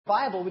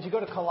Bible, would you go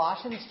to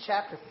Colossians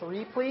chapter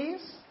 3,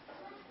 please?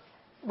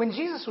 When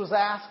Jesus was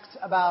asked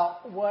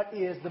about what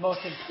is the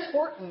most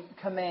important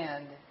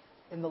command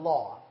in the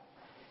law,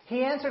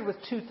 he answered with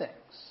two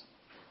things.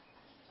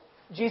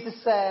 Jesus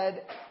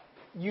said,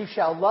 "You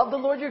shall love the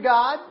Lord your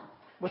God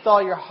with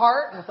all your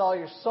heart, and with all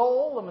your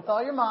soul, and with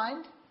all your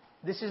mind.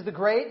 This is the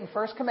great and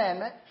first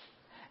commandment.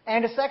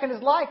 And a second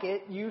is like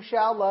it, you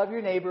shall love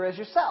your neighbor as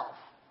yourself.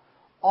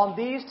 On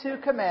these two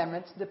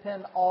commandments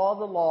depend all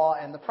the law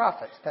and the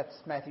prophets."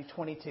 That's Matthew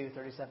 22,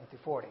 37 through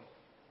 40.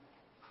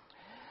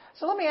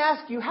 So let me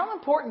ask you, how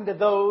important do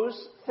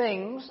those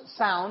things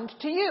sound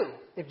to you?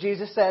 If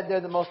Jesus said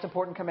they're the most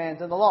important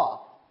commands in the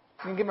law.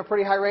 You can give them a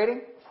pretty high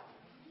rating?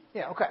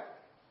 Yeah, okay.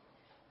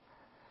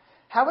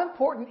 How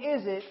important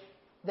is it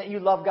that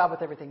you love God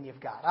with everything you've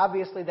got?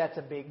 Obviously, that's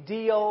a big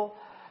deal.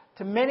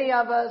 To many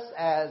of us,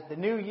 as the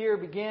new year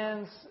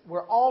begins,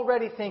 we're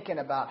already thinking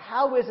about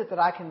how is it that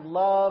I can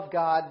love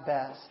God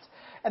best?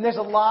 And there's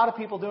a lot of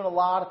people doing a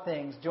lot of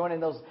things, joining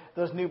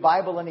those new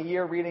Bible in a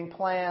year reading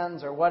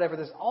plans or whatever.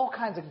 There's all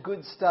kinds of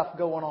good stuff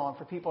going on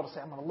for people to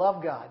say, I'm going to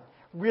love God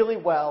really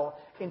well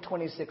in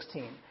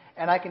 2016.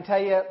 And I can tell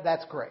you,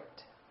 that's great.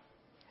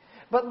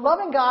 But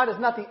loving God is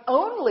not the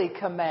only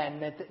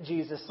commandment that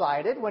Jesus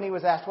cited when he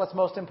was asked what's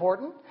most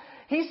important.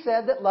 He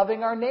said that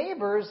loving our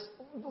neighbors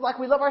like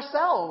we love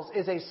ourselves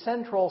is a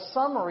central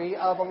summary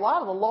of a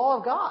lot of the law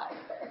of God.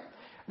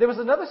 There was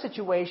another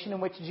situation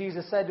in which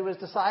Jesus said to his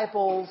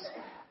disciples,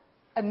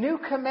 "A new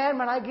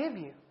commandment I give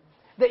you,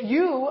 that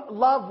you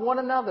love one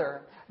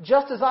another.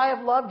 Just as I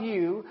have loved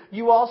you,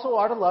 you also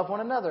are to love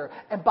one another.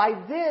 And by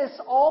this,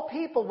 all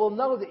people will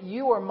know that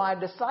you are my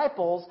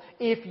disciples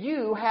if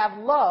you have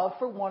love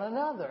for one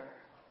another."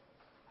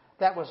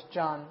 That was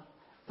John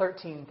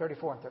 13,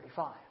 34 and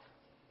 35.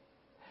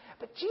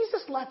 But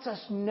Jesus lets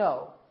us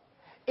know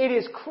it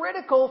is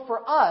critical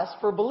for us,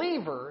 for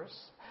believers,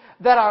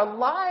 that our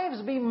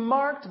lives be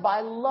marked by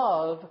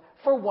love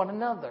for one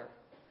another.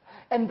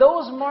 And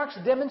those marks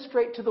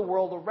demonstrate to the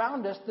world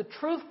around us the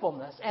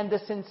truthfulness and the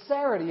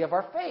sincerity of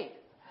our faith.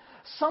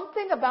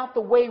 Something about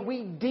the way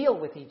we deal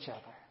with each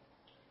other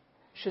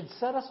should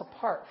set us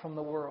apart from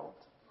the world.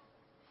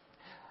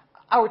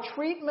 Our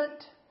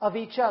treatment of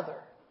each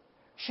other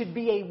should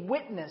be a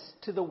witness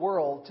to the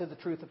world to the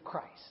truth of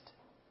Christ.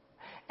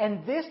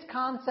 And this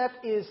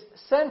concept is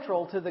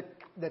central to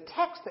the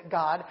text that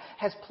God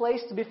has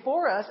placed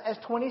before us as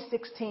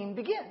 2016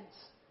 begins.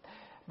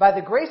 By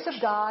the grace of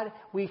God,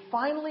 we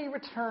finally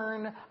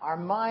return our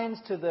minds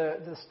to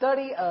the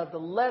study of the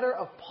letter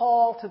of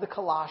Paul to the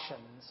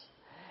Colossians.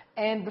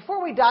 And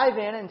before we dive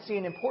in and see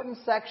an important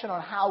section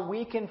on how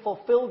we can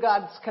fulfill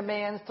God's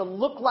commands to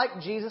look like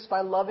Jesus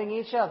by loving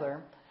each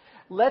other,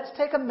 let's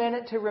take a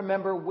minute to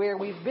remember where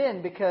we've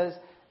been, because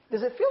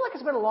does it feel like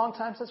it's been a long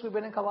time since we've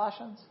been in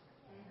Colossians?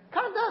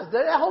 Kind of does.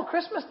 That whole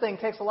Christmas thing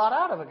takes a lot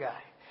out of a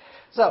guy.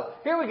 So,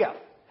 here we go.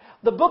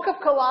 The book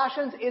of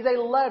Colossians is a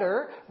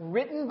letter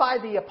written by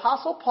the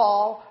Apostle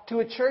Paul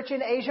to a church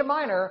in Asia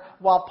Minor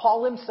while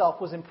Paul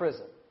himself was in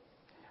prison.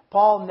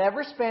 Paul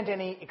never spent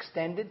any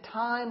extended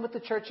time with the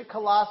church at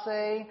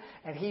Colossae,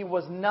 and he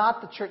was not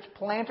the church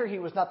planter. He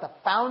was not the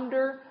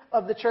founder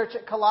of the church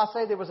at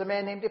Colossae. There was a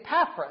man named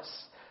Epaphras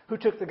who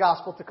took the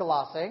gospel to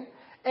Colossae,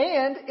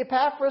 and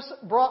Epaphras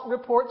brought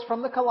reports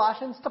from the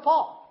Colossians to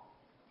Paul.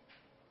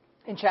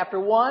 In chapter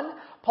 1,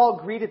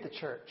 Paul greeted the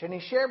church, and he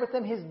shared with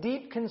them his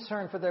deep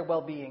concern for their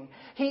well-being.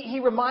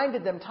 He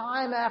reminded them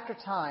time after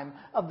time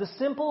of the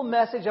simple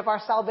message of our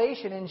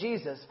salvation in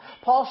Jesus.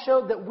 Paul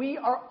showed that we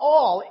are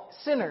all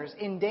sinners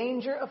in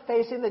danger of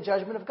facing the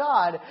judgment of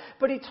God,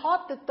 but he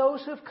taught that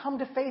those who have come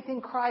to faith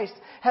in Christ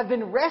have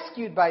been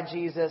rescued by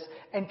Jesus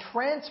and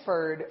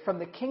transferred from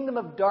the kingdom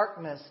of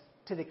darkness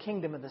to the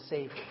kingdom of the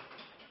Savior.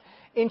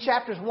 In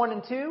chapters 1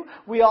 and 2,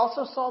 we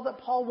also saw that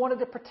Paul wanted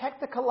to protect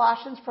the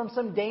Colossians from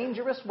some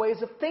dangerous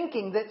ways of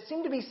thinking that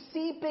seemed to be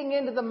seeping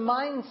into the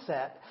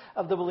mindset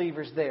of the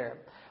believers there.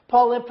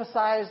 Paul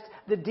emphasized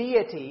the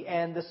deity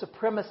and the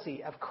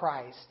supremacy of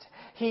Christ.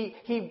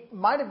 He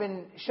might have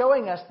been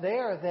showing us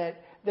there that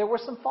there were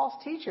some false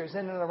teachers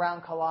in and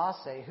around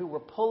Colossae who were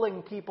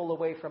pulling people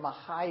away from a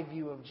high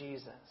view of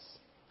Jesus.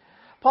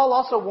 Paul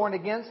also warned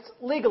against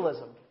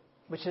legalism,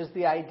 which is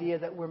the idea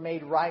that we're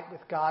made right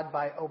with God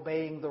by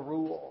obeying the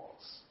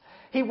rules.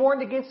 He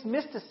warned against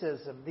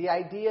mysticism, the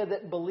idea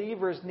that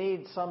believers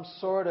need some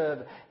sort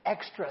of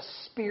extra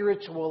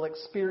spiritual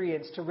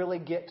experience to really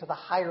get to the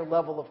higher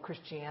level of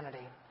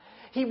Christianity.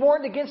 He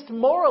warned against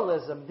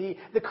moralism,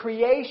 the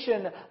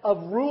creation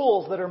of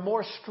rules that are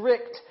more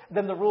strict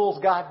than the rules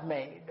God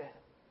made.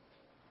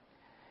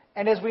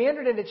 And as we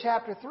entered into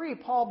chapter 3,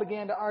 Paul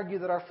began to argue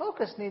that our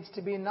focus needs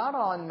to be not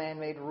on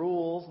man-made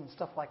rules and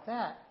stuff like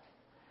that.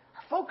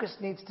 Focus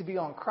needs to be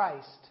on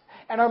Christ.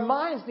 And our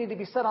minds need to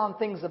be set on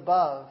things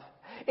above.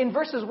 In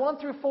verses 1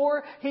 through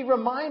 4, he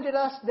reminded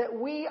us that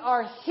we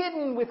are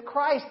hidden with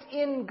Christ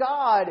in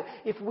God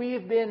if we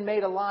have been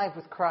made alive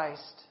with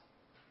Christ.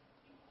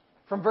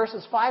 From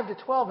verses 5 to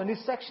 12, a new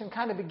section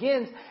kind of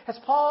begins as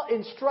Paul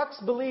instructs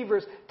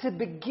believers to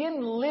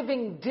begin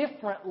living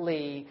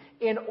differently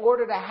in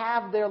order to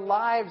have their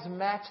lives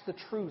match the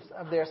truth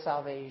of their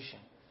salvation.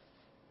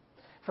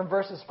 From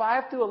verses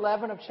 5 through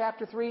 11 of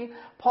chapter 3,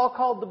 Paul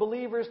called the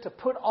believers to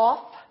put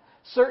off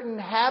certain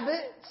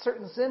habits,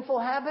 certain sinful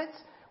habits.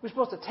 We're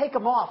supposed to take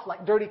them off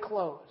like dirty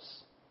clothes.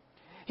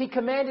 He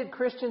commanded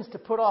Christians to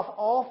put off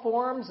all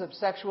forms of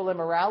sexual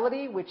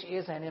immorality, which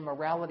is an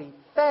immorality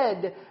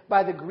fed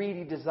by the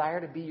greedy desire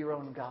to be your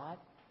own God.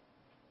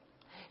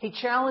 He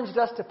challenged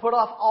us to put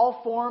off all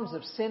forms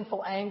of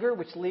sinful anger,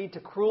 which lead to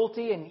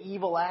cruelty and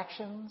evil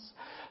actions.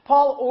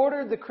 Paul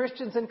ordered the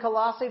Christians in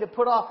Colossae to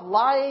put off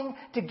lying,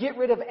 to get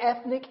rid of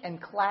ethnic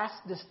and class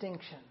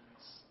distinctions.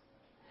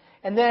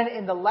 And then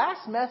in the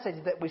last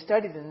message that we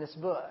studied in this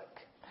book,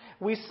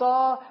 we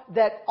saw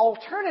that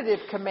alternative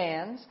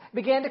commands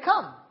began to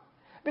come.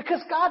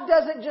 Because God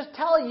doesn't just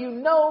tell you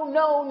no,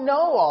 no, no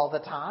all the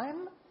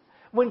time.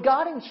 When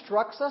God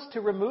instructs us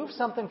to remove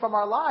something from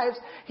our lives,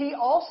 He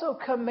also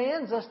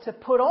commands us to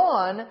put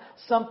on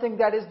something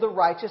that is the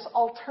righteous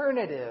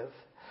alternative.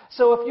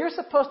 So if you're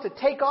supposed to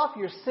take off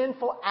your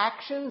sinful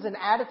actions and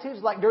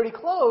attitudes like dirty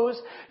clothes,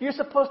 you're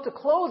supposed to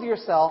clothe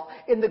yourself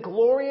in the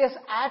glorious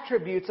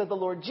attributes of the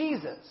Lord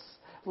Jesus,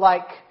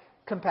 like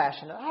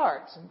compassionate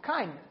hearts and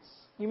kindness,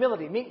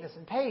 humility, meekness,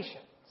 and patience.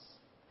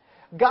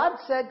 God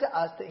said to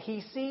us that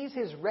He sees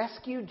His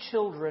rescued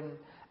children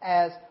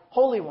as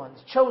holy ones,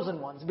 chosen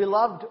ones,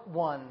 beloved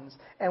ones,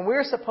 and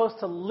we're supposed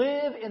to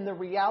live in the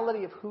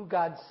reality of who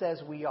God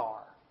says we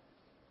are.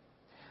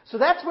 So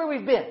that's where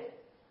we've been.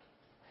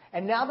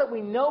 And now that we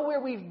know where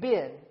we've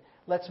been,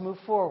 let's move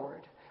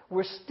forward.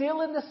 We're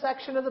still in the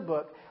section of the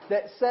book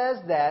that says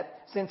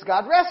that since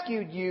God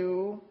rescued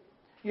you,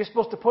 you're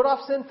supposed to put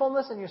off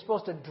sinfulness and you're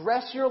supposed to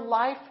dress your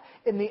life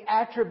in the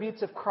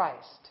attributes of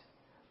Christ.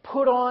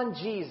 Put on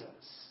Jesus.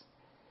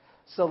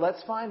 So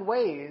let's find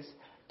ways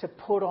to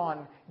put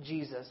on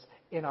Jesus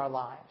in our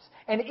lives.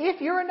 And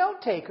if you're a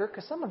note taker,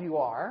 because some of you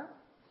are,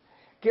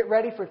 get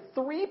ready for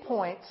 3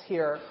 points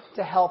here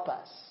to help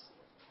us.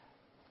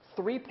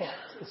 3 points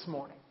this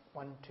morning.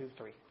 1, 2,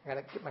 3. I got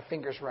to get my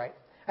fingers right.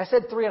 I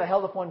said 3 and I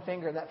held up one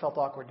finger and that felt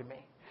awkward to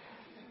me.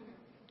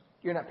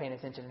 You're not paying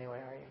attention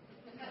anyway, are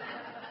you?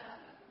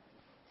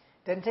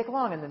 Doesn't take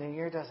long in the new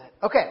year, does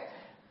it? Okay.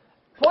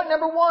 Point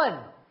number 1.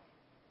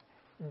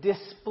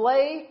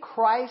 Display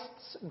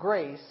Christ's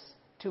grace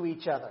to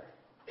each other.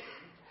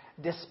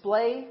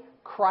 Display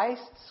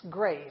Christ's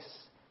grace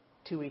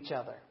to each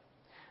other.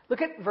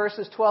 Look at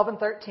verses 12 and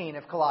 13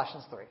 of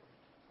Colossians 3.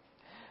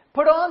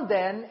 Put on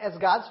then, as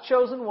God's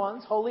chosen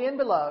ones, holy and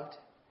beloved,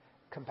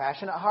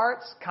 compassionate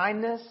hearts,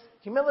 kindness,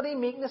 humility,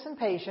 meekness, and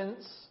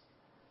patience,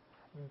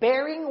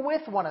 bearing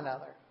with one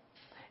another.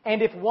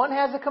 And if one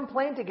has a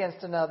complaint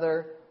against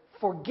another,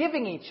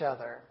 forgiving each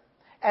other.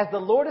 As the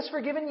Lord has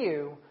forgiven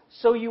you,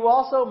 so you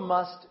also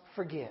must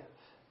forgive.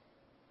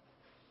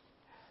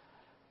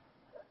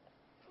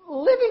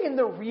 Living in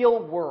the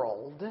real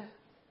world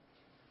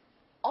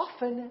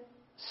often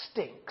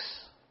stinks.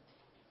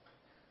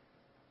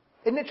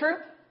 Isn't it true?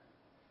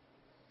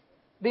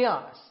 Be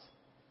honest.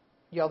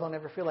 Y'all don't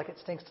ever feel like it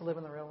stinks to live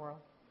in the real world?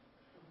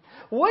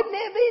 Wouldn't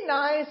it be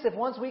nice if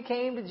once we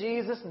came to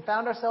Jesus and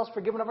found ourselves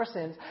forgiven of our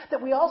sins,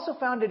 that we also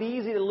found it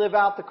easy to live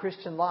out the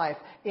Christian life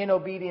in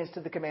obedience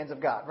to the commands of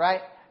God,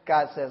 right?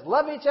 God says,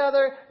 love each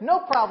other. No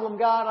problem,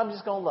 God. I'm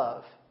just going to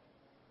love.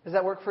 Does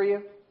that work for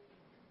you?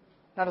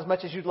 Not as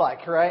much as you'd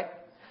like, right?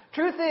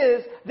 Truth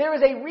is, there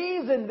is a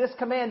reason this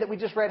command that we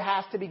just read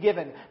has to be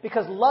given.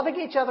 Because loving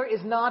each other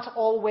is not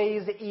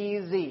always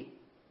easy.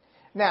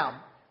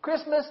 Now,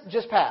 Christmas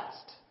just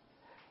passed.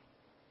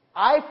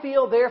 I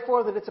feel,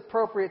 therefore, that it's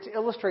appropriate to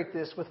illustrate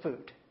this with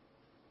food.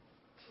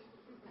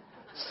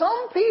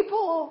 Some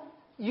people,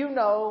 you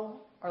know,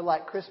 are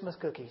like Christmas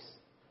cookies.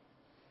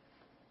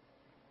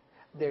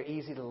 They're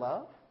easy to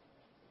love.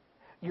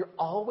 You're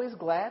always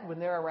glad when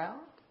they're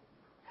around.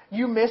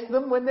 You miss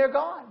them when they're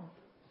gone.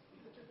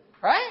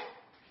 Right?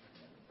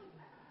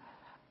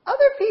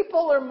 Other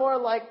people are more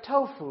like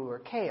tofu or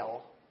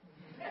kale.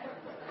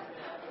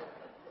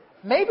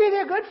 Maybe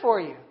they're good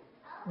for you.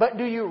 But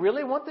do you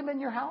really want them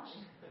in your house?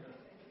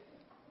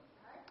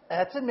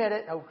 Let's admit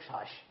it. Oh,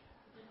 hush.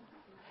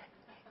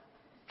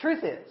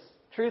 Truth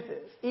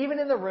is, even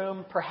in the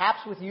room, perhaps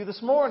with you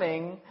this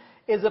morning,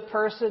 is a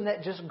person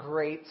that just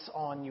grates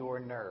on your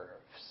nerves.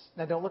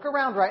 Now, don't look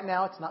around right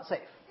now. It's not safe.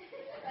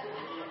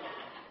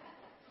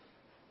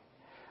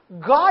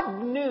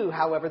 God knew,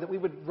 however, that we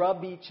would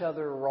rub each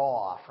other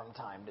raw from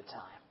time to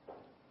time.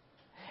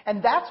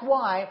 And that's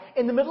why,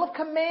 in the middle of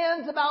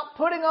commands about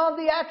putting on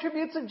the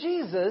attributes of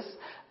Jesus,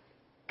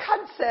 God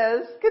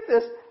says, get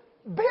this,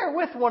 bear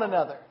with one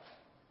another.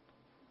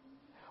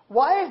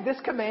 Why is this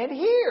command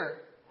here?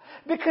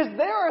 Because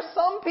there are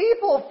some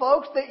people,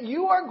 folks, that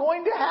you are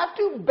going to have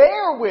to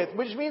bear with,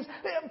 which means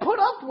put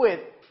up with,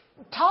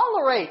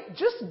 tolerate.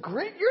 Just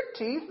grit your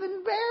teeth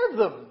and bear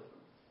them.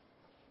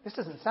 This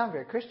doesn't sound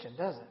very Christian,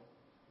 does it?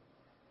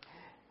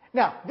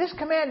 Now, this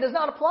command does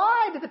not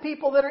apply to the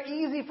people that are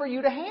easy for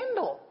you to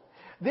handle.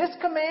 This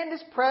command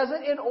is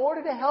present in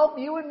order to help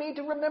you and me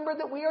to remember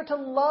that we are to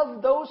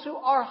love those who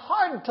are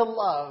hard to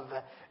love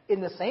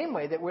in the same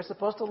way that we're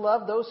supposed to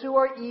love those who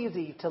are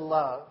easy to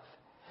love.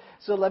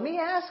 So let me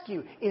ask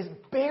you, is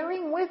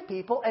bearing with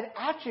people an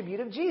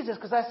attribute of Jesus?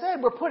 Because I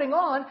said we're putting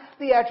on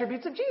the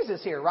attributes of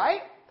Jesus here,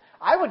 right?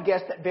 I would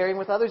guess that bearing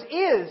with others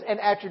is an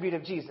attribute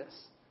of Jesus.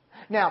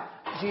 Now,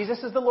 Jesus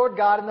is the Lord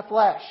God in the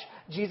flesh.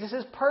 Jesus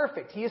is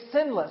perfect. He is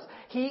sinless.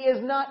 He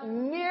is not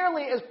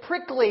nearly as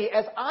prickly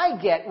as I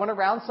get when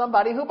around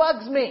somebody who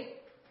bugs me.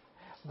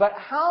 But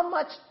how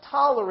much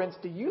tolerance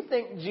do you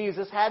think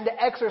Jesus had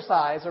to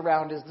exercise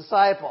around his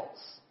disciples?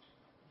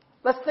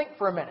 Let's think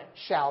for a minute,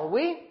 shall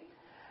we?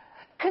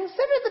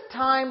 Consider the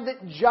time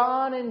that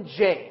John and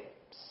James,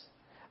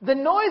 the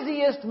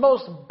noisiest,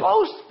 most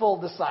boastful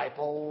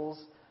disciples,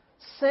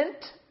 sent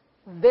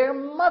their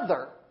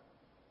mother,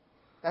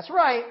 that's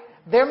right,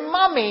 their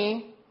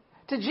mommy,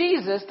 to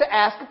Jesus to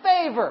ask a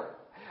favor.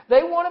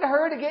 They wanted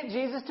her to get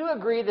Jesus to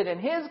agree that in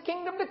his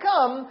kingdom to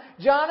come,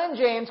 John and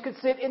James could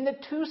sit in the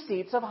 2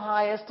 seats of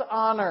highest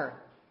honor.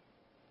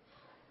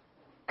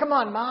 Come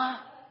on, Ma.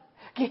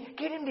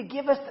 Get him to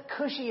give us the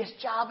cushiest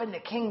job in the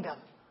kingdom.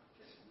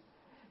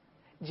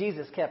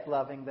 Jesus kept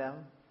loving them.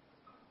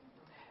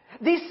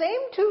 These same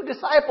 2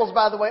 disciples,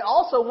 by the way,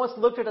 also once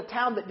looked at a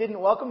town that didn't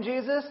welcome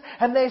Jesus,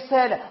 and they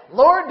said,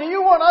 Lord, do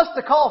you want us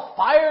to call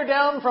fire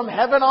down from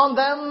heaven on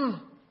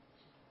them?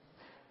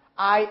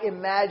 I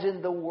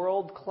imagine the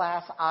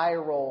world-class eye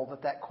roll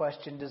that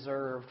question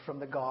deserved from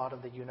the God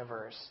of the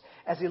universe,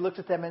 as he looked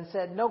at them and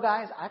said, no,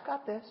 guys, I've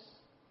got this.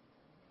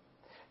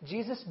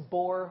 Jesus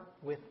bore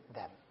with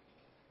them.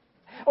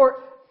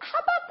 Or how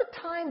about the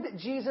time that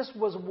Jesus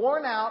was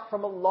worn out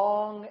from a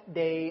long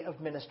day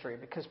of ministry?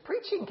 Because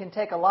preaching can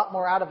take a lot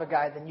more out of a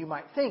guy than you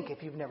might think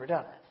if you've never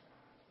done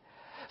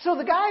it. So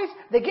the guys,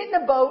 they get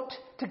in a boat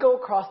to go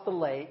across the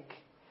lake.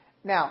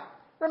 Now,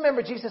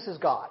 remember, Jesus is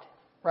God,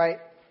 right?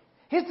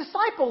 His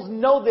disciples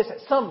know this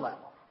at some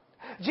level.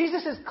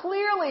 Jesus is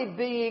clearly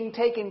being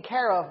taken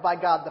care of by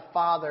God the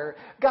Father.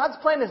 God's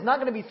plan is not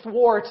going to be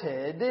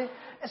thwarted.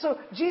 And so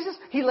Jesus,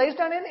 he lays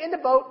down in the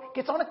boat,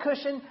 gets on a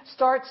cushion,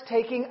 starts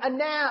taking a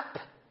nap.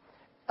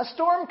 A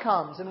storm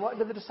comes, and what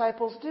do the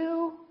disciples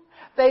do?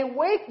 They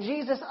wake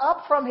Jesus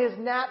up from his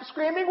nap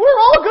screaming, we're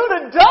all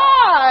going to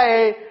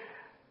die!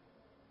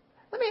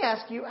 Let me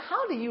ask you,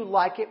 how do you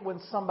like it when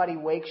somebody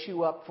wakes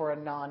you up for a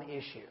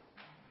non-issue?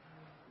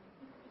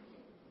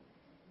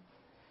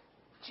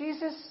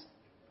 Jesus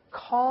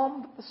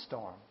calmed the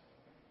storm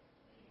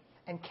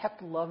and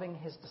kept loving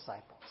his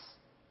disciples.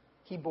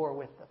 He bore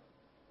with them.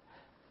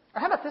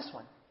 Or how about this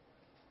one?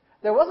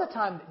 There was a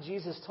time that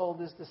Jesus told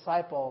his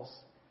disciples,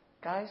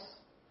 guys,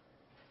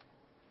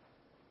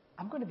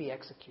 I'm going to be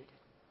executed.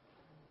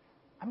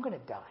 I'm going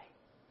to die.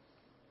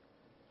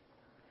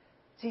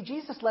 See,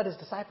 Jesus let his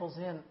disciples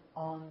in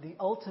on the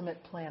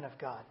ultimate plan of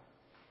God.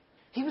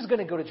 He was going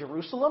to go to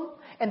Jerusalem,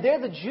 and there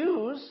the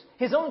Jews,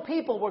 his own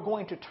people, were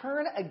going to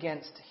turn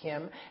against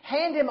him,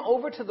 hand him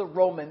over to the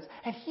Romans,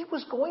 and he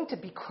was going to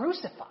be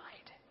crucified.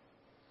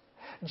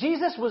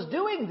 Jesus was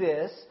doing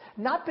this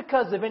not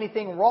because of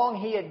anything wrong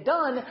he had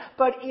done,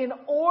 but in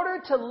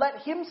order to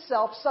let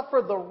himself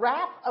suffer the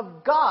wrath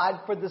of God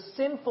for the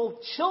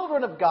sinful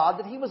children of God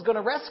that he was going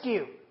to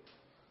rescue.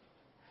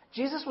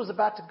 Jesus was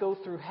about to go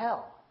through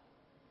hell.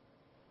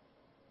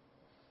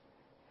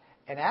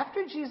 And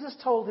after Jesus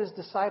told his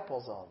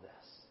disciples all this,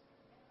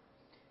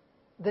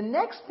 the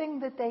next thing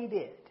that they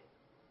did,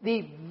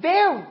 the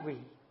very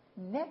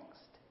next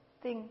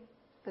thing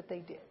that they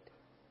did,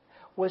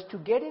 was to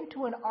get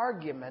into an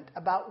argument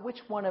about which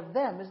one of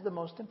them is the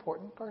most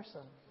important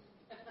person.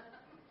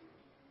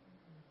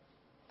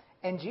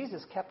 And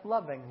Jesus kept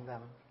loving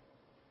them.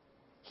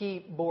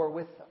 He bore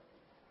with them.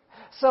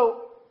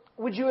 So,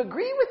 would you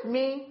agree with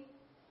me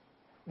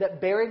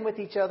that bearing with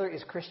each other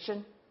is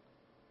Christian?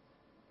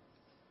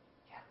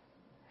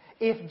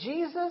 If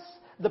Jesus,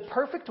 the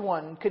perfect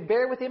one, could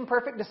bear with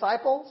imperfect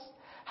disciples,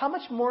 how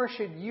much more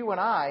should you and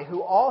I,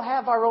 who all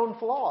have our own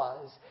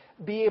flaws,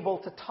 be able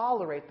to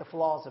tolerate the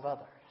flaws of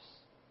others?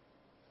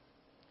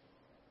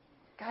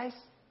 Guys,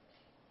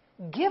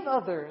 give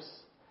others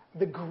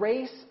the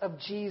grace of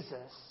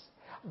Jesus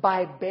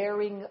by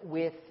bearing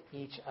with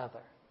each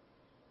other.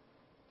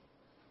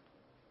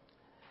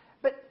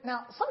 But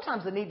now,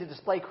 sometimes the need to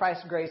display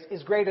Christ's grace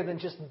is greater than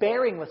just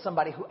bearing with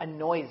somebody who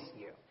annoys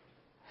you.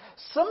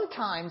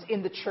 Sometimes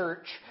in the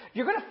church,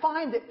 you're going to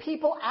find that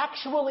people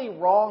actually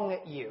wrong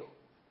you.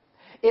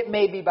 It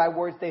may be by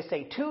words they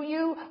say to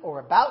you or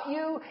about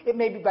you. It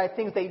may be by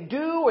things they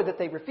do or that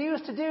they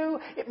refuse to do.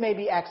 It may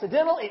be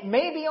accidental. It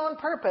may be on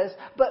purpose.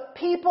 But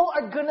people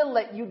are going to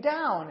let you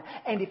down.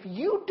 And if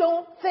you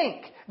don't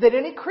think that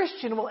any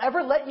Christian will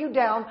ever let you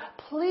down,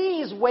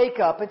 please wake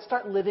up and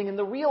start living in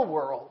the real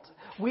world.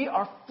 We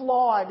are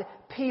flawed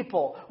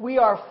people. We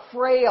are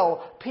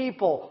frail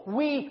people.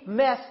 We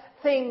mess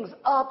things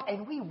up,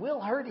 and we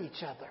will hurt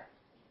each other.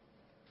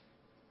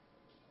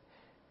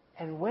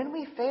 And when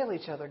we fail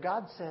each other,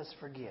 God says,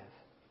 forgive.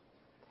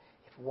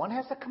 If one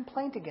has a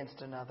complaint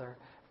against another,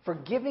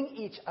 forgiving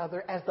each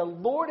other as the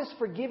Lord has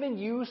forgiven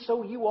you,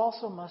 so you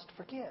also must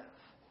forgive.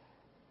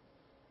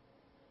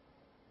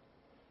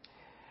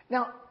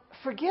 Now,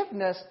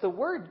 forgiveness, the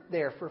word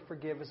there for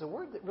forgive is a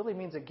word that really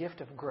means a gift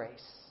of grace.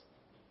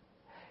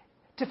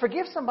 To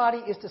forgive somebody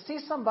is to see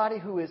somebody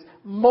who is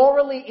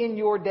morally in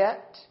your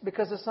debt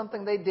because of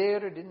something they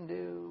did or didn't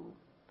do.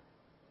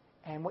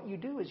 And what you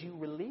do is you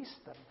release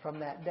them from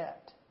that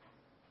debt.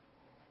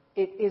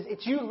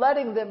 It's you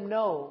letting them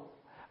know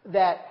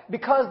that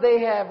because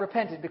they have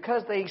repented,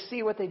 because they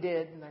see what they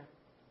did and they're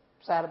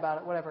sad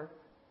about it, whatever,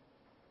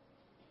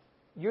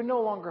 you're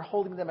no longer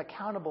holding them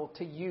accountable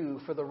to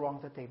you for the wrong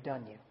that they've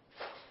done you.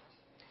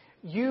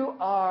 You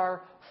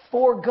are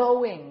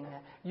foregoing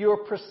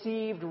your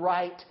perceived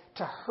right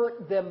to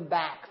hurt them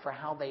back for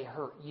how they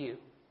hurt you.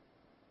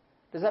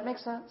 Does that make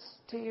sense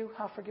to you,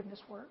 how forgiveness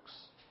works?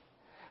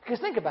 Because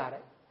think about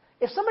it.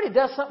 If somebody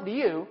does something to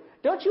you,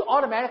 don't you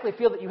automatically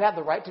feel that you have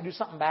the right to do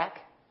something back?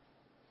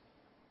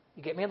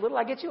 You get me a little,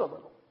 I get you a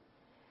little.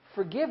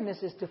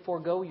 Forgiveness is to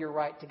forego your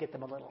right to get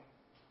them a little.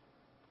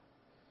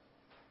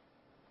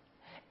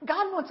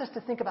 God wants us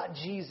to think about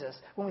Jesus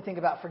when we think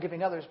about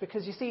forgiving others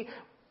because, you see,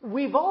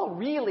 we've all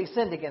really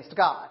sinned against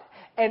God.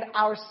 And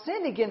our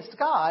sin against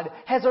God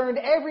has earned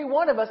every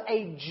one of us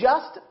a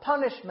just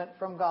punishment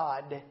from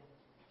God,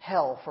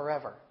 hell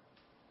forever.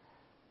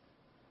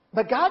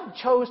 But God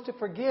chose to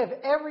forgive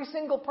every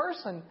single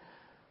person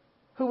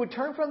who would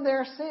turn from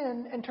their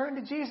sin and turn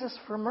to Jesus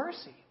for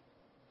mercy.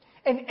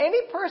 And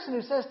any person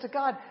who says to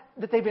God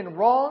that they've been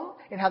wrong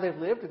in how they've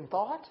lived and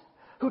thought,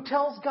 who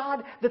tells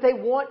God that they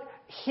want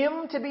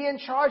Him to be in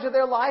charge of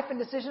their life and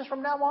decisions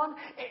from now on,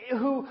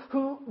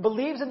 who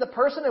believes in the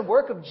person and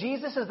work of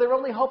Jesus as their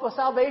only hope of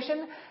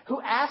salvation, who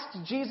asks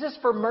Jesus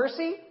for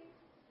mercy,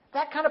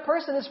 that kind of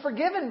person is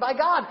forgiven by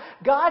God.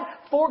 God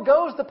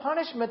forgoes the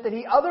punishment that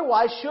He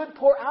otherwise should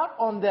pour out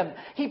on them.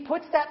 He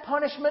puts that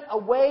punishment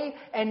away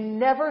and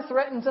never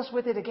threatens us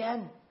with it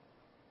again.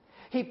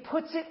 He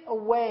puts it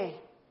away.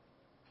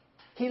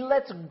 He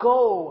lets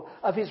go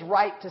of His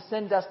right to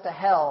send us to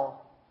hell.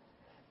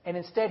 And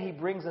instead, He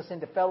brings us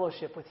into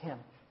fellowship with Him.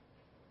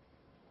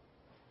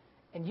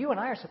 And you and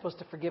I are supposed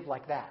to forgive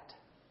like that.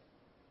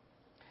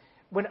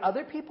 When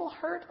other people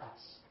hurt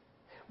us,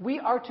 we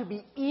are to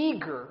be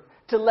eager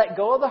to let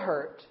go of the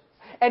hurt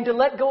and to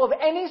let go of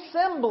any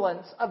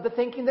semblance of the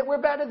thinking that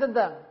we're better than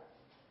them.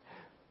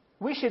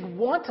 We should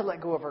want to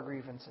let go of our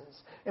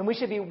grievances. And we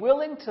should be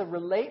willing to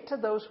relate to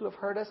those who have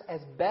hurt us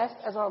as best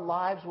as our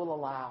lives will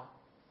allow.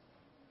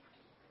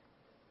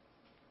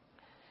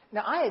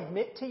 Now, I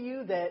admit to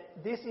you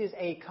that this is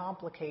a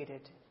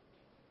complicated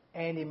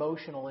and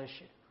emotional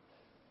issue.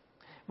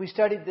 We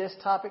studied this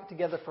topic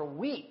together for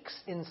weeks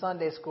in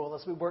Sunday school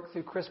as we worked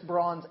through Chris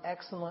Braun's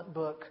excellent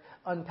book,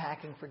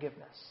 Unpacking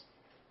Forgiveness.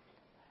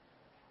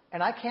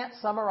 And I can't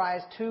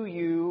summarize to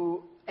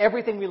you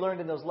everything we learned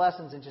in those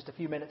lessons in just a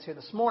few minutes here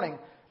this morning,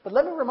 but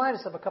let me remind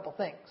us of a couple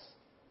things.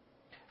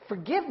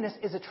 Forgiveness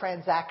is a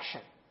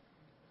transaction.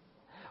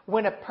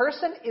 When a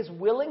person is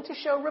willing to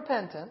show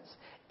repentance,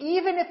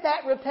 even if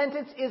that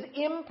repentance is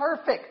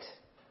imperfect.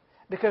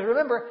 Because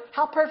remember,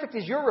 how perfect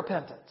is your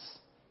repentance?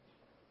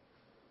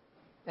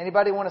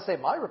 Anybody want to say,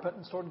 my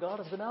repentance toward God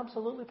has been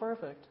absolutely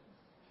perfect.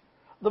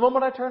 The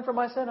moment I turned from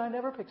my sin, I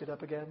never picked it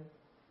up again.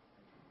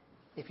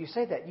 If you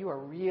say that, you are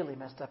really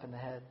messed up in the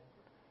head.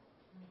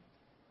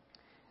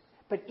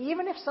 But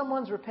even if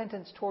someone's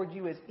repentance toward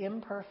you is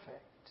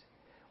imperfect,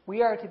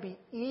 we are to be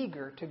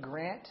eager to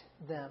grant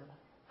them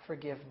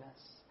forgiveness.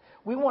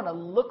 We want to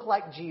look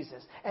like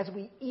Jesus as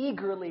we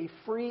eagerly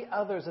free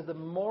others of the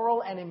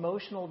moral and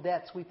emotional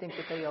debts we think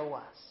that they owe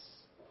us.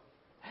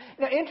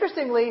 Now,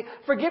 interestingly,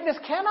 forgiveness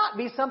cannot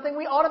be something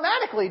we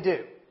automatically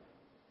do.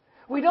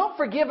 We don't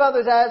forgive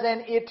others as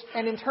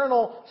an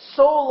internal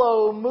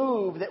solo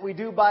move that we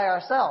do by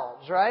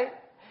ourselves, right?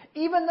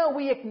 Even though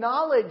we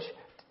acknowledge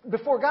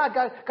before God,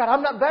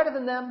 I'm not better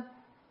than them.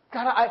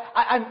 God,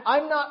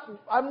 I'm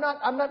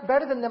not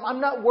better than them.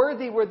 I'm not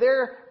worthy where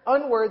they're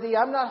unworthy.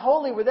 I'm not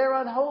holy where they're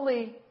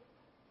unholy.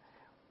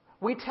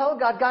 We tell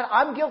God,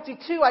 I'm guilty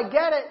too. I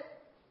get it.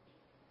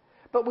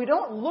 But we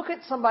don't look at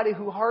somebody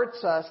who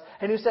hurts us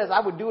and who says, I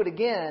would do it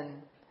again,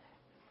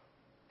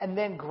 and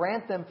then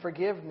grant them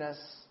forgiveness,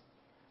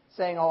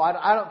 saying,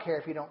 I don't care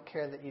if you don't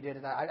care that you did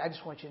it. I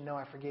just want you to know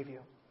I forgive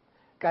you.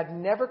 God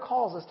never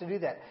calls us to do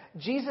that.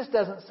 Jesus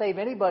doesn't save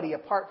anybody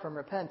apart from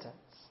repentance.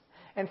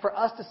 And for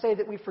us to say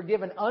that we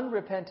forgive an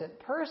unrepentant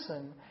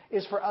person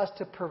is for us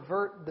to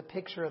pervert the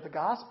picture of the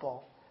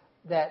gospel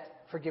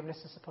that forgiveness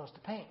is supposed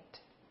to paint.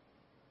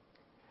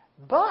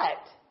 But,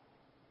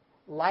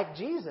 like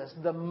Jesus,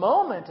 the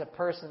moment a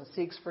person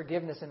seeks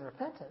forgiveness and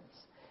repentance,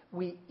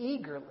 we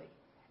eagerly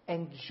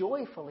and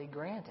joyfully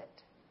grant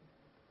it.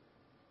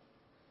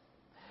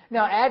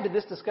 Now, add to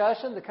this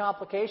discussion the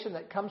complication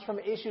that comes from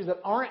issues that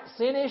aren't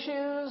sin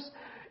issues,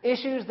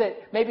 issues that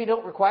maybe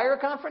don't require a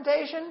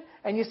confrontation,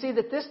 and you see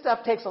that this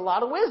stuff takes a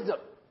lot of wisdom.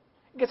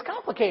 It gets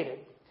complicated.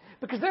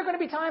 Because there are going to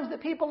be times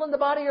that people in the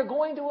body are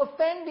going to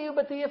offend you,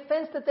 but the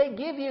offense that they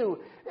give you,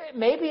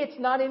 maybe it's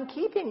not in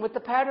keeping with the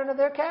pattern of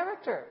their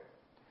character.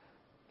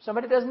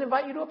 Somebody doesn't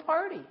invite you to a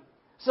party.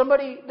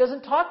 Somebody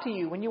doesn't talk to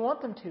you when you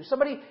want them to.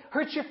 Somebody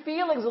hurts your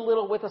feelings a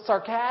little with a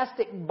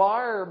sarcastic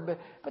barb,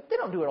 but they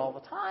don't do it all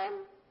the time.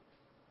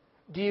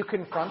 Do you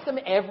confront them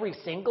every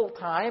single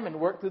time and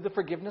work through the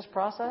forgiveness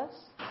process?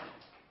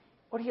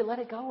 Or do you let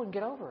it go and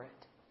get over it?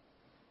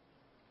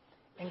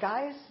 And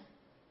guys,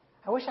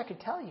 I wish I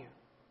could tell you,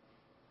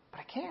 but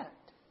I can't.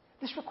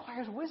 This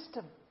requires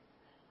wisdom.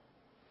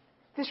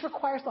 This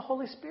requires the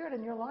Holy Spirit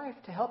in your life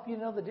to help you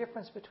know the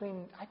difference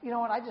between, you know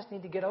what, I just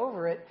need to get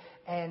over it,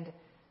 and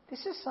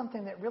this is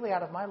something that really,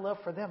 out of my love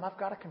for them, I've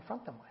got to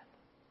confront them with.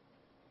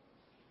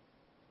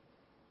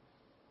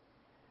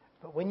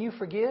 But when you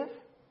forgive,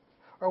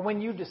 or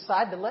when you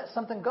decide to let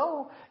something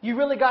go, you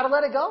really got to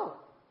let it go.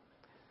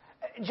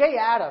 Jay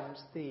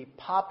Adams, the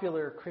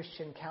popular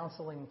Christian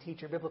counseling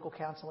teacher, biblical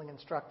counseling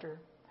instructor,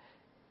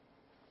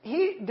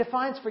 he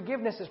defines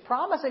forgiveness as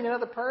promising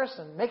another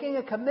person, making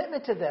a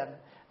commitment to them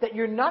that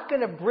you're not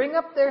going to bring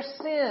up their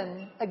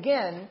sin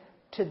again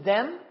to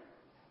them,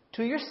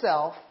 to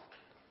yourself,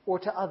 or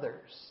to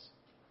others.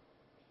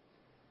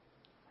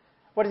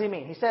 What does he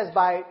mean? He says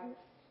by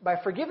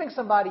forgiving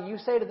somebody, you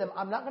say to them,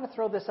 I'm not going to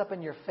throw this up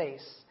in your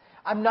face.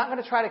 I'm not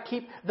going to try to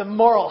keep the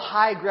moral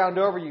high ground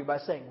over you by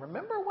saying,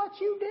 remember what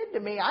you did to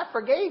me? I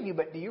forgave you,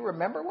 but do you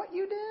remember what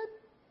you did?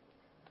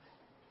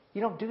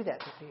 You don't do that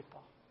to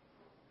people.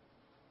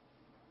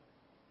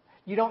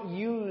 You don't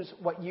use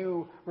what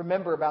you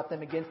remember about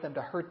them against them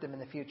to hurt them in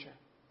the future.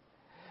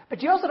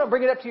 But you also don't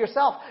bring it up to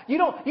yourself. You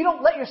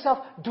don't let yourself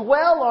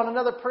dwell on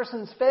another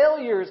person's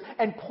failures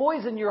and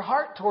poison your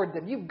heart toward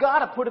them. You've got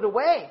to put it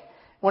away.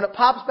 When it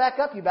pops back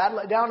up, you battle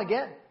it down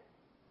again.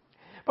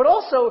 But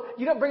also,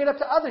 you don't bring it up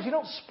to others. You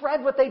don't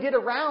spread what they did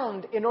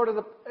around in order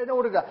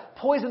to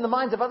poison the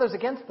minds of others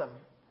against them.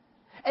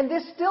 And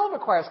this still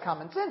requires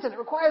common sense, and it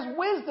requires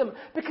wisdom,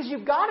 because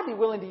you've got to be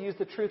willing to use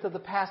the truth of the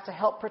past to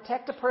help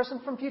protect a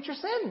person from future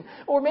sin,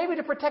 or maybe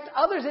to protect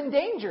others in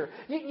danger.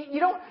 You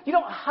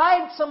don't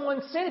hide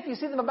someone's sin if you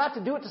see them about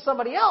to do it to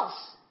somebody else.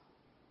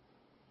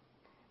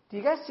 Do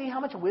you guys see how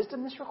much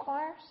wisdom this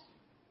requires?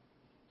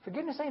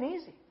 Forgiveness ain't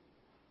easy.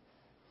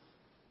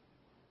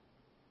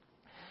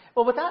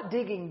 Well, without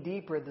digging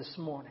deeper this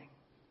morning,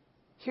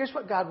 here's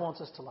what God wants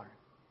us to learn.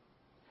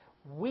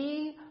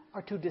 We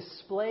are to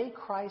display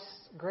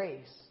Christ's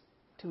grace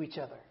to each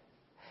other.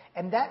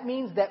 And that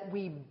means that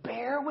we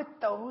bear with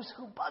those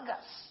who bug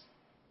us.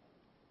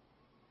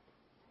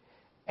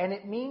 And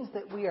it means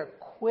that we are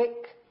quick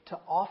to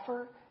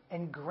offer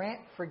and grant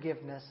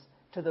forgiveness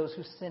to those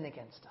who sin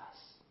against us.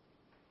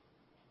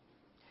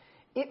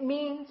 It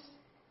means,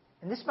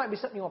 and this might be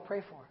something you want to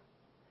pray for,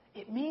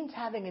 it means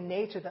having a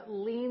nature that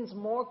leans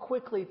more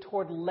quickly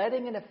toward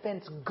letting an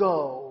offense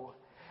go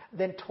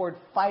than toward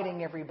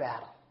fighting every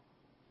battle.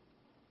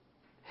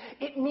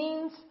 It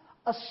means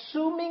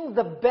assuming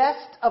the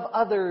best of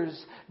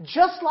others,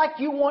 just like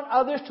you want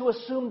others to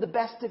assume the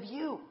best of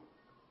you.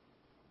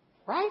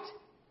 Right?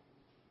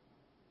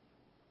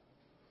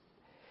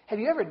 Have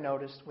you ever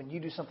noticed when you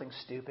do something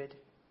stupid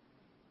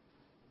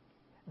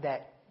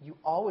that you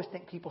always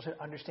think people should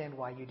understand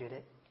why you did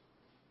it?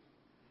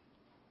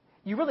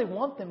 You really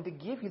want them to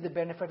give you the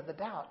benefit of the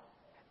doubt.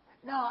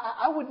 No,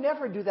 I would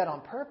never do that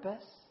on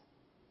purpose.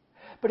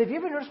 But have you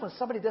ever noticed when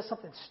somebody does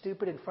something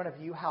stupid in front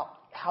of you, how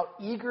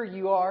eager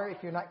you are, if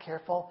you're not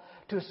careful,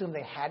 to assume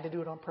they had to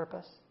do it on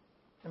purpose,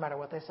 no matter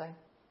what they say?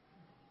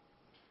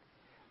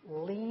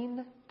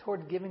 Lean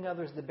toward giving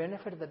others the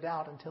benefit of the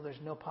doubt until there's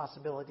no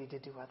possibility to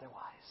do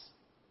otherwise.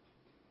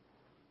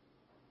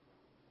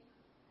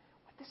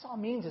 What this all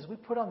means is we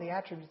put on the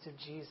attributes of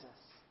Jesus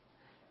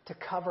to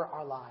cover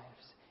our lives,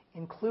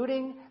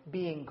 including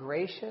being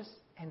gracious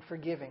and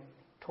forgiving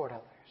toward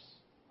others.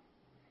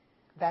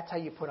 That's how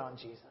you put on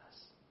Jesus.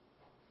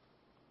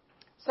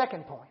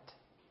 Second point.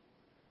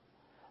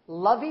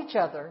 Love each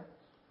other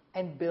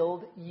and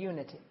build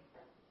unity.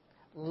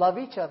 Love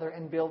each other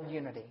and build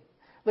unity.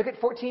 Look at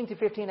 14 to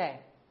 15a.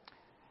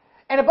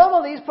 And above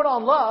all these, put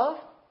on love,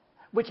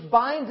 which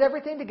binds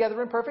everything together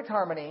in perfect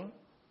harmony.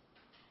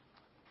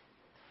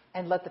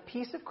 And let the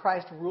peace of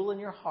Christ rule in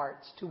your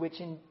hearts, to which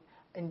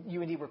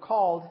you indeed were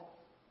called,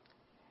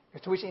 or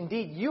to which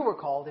indeed you were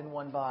called in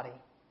one body.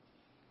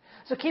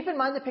 So keep in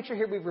mind the picture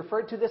here. We've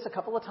referred to this a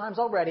couple of times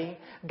already.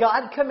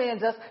 God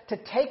commands us to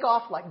take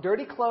off like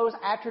dirty clothes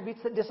attributes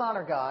that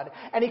dishonor God.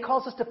 And He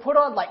calls us to put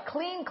on like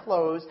clean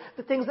clothes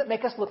the things that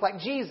make us look like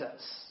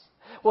Jesus.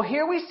 Well,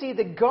 here we see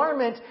the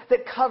garment that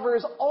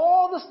covers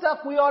all the stuff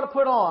we ought to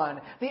put on.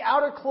 The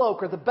outer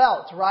cloak or the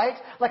belt, right?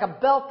 Like a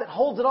belt that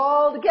holds it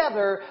all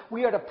together.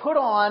 We are to put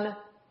on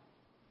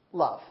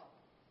love.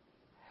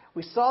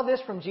 We saw this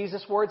from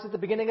Jesus' words at the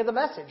beginning of the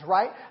message,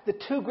 right? The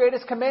two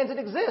greatest commands that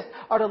exist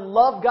are to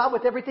love God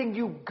with everything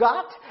you've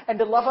got and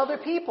to love other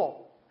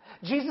people.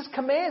 Jesus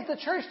commands the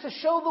church to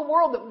show the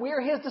world that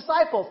we're His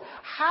disciples.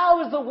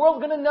 How is the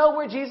world going to know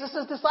we're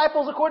Jesus'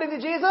 disciples according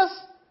to Jesus?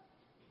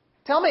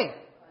 Tell me.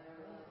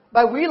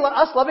 By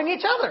us loving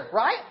each other,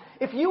 right?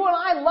 If you and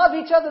I love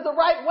each other the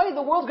right way,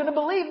 the world's going to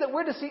believe that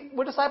we're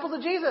disciples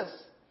of Jesus.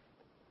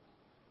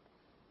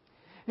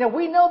 Now,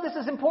 we know this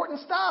is important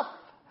stuff.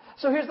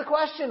 So here's the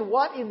question.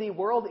 What in the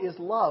world is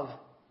love?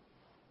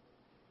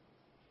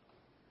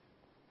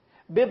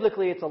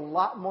 Biblically, it's a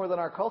lot more than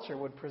our culture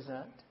would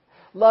present.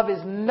 Love is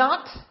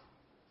not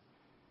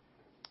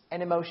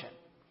an emotion.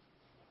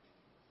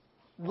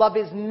 Love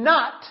is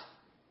not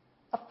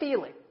a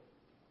feeling.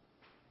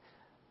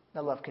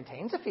 Now, love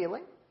contains a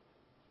feeling,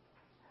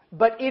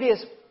 but it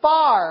is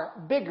far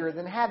bigger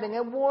than having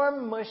a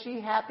warm, mushy,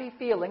 happy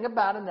feeling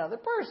about another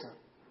person.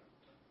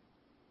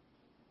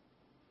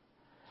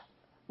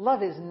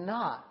 Love is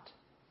not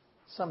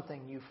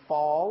something you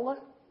fall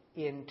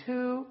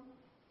into,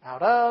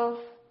 out of,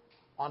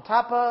 on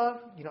top of.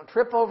 You don't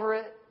trip over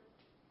it.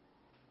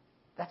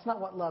 That's not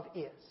what love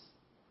is.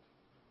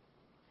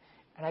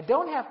 And I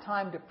don't have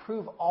time to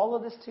prove all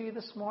of this to you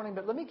this morning,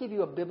 but let me give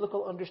you a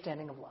biblical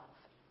understanding of love.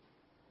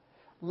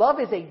 Love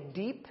is a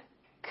deep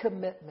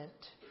commitment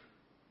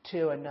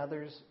to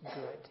another's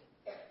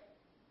good.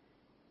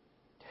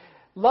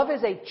 Love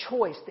is a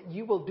choice that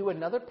you will do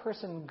another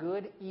person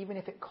good even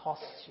if it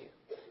costs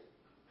you.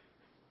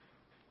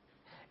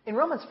 In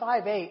Romans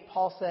 5:8,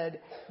 Paul said,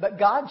 "But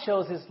God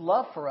shows His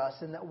love for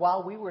us in that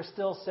while we were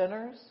still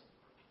sinners,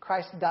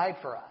 Christ died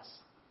for us."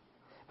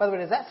 By the way,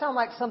 does that sound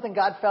like something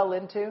God fell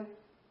into?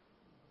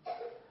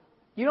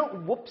 You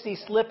don't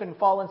whoopsie slip and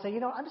fall and say,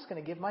 I'm just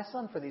going to give my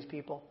son for these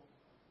people.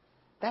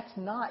 That's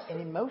not an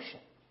emotion.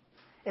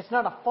 It's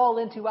not a fall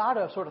into, out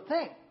of sort of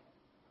thing.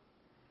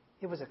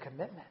 It was a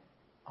commitment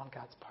on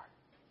God's part.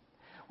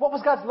 What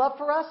was God's love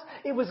for us?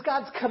 It was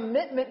God's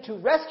commitment to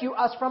rescue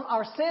us from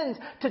our sins,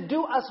 to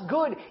do us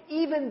good,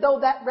 even though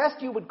that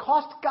rescue would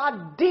cost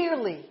God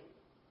dearly.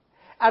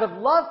 Out of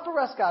love for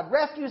us, God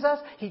rescues us.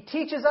 He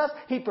teaches us.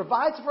 He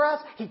provides for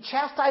us. He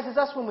chastises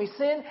us when we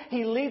sin.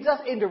 He leads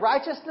us into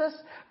righteousness.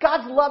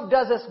 God's love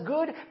does us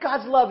good.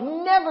 God's love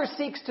never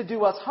seeks to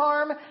do us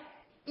harm.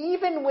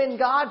 Even when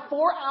God,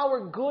 for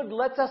our good,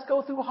 lets us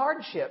go through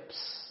hardships,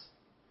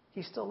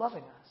 He's still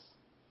loving us.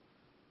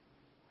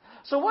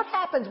 So what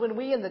happens when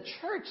we in the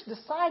church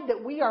decide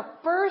that we are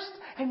first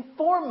and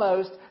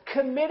foremost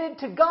committed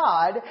to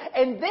God,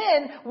 and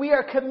then we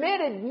are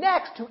committed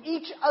next to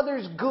each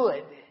other's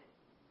good?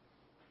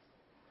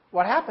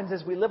 What happens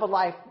is we live a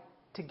life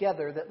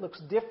together that looks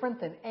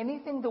different than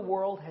anything the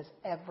world has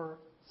ever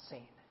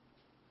seen.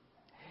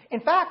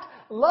 In fact,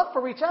 love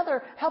for each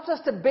other helps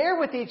us to bear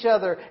with each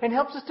other and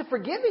helps us to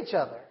forgive each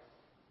other.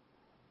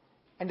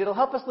 And it'll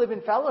help us live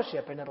in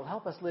fellowship and it'll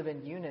help us live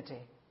in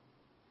unity.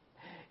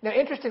 Now,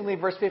 interestingly,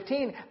 verse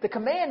 15, the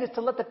command is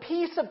to let the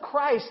peace of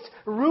Christ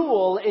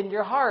rule in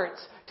your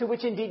hearts, to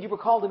which indeed you were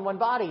called in one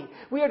body.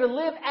 We are to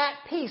live at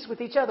peace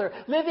with each other,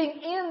 living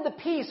in the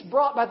peace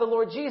brought by the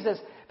Lord Jesus.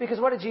 Because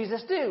what did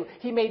Jesus do?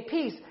 He made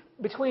peace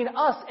between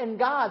us and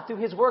God through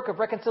His work of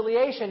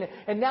reconciliation.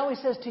 And now He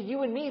says to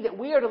you and me that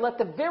we are to let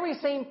that very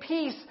same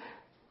peace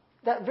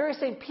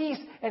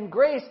and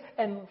grace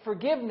and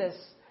forgiveness,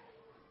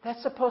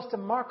 that's supposed to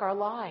mark our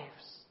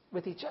lives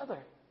with each other.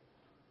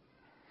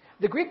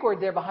 The Greek word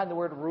there behind the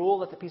word rule,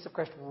 let the peace of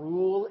Christ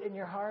rule in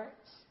your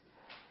hearts.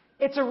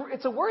 It's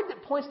a word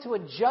that points to a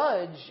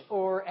judge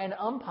or an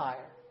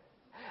umpire.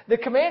 The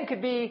command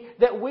could be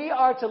that we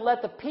are to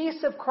let the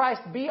peace of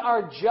Christ be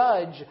our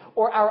judge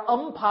or our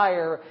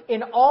umpire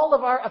in all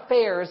of our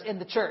affairs in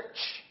the church.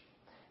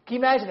 Can you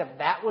imagine if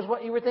that was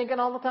what you were thinking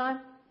all the time?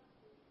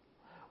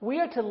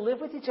 We are to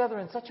live with each other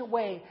in such a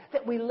way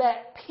that we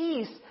let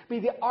peace be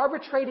the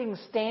arbitrating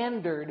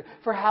standard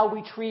for how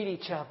we treat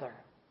each other.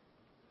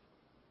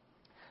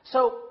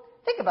 So,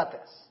 think about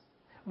this.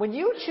 When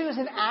you choose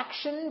an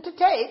action to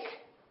take,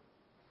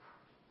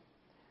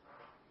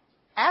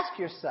 ask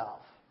yourself,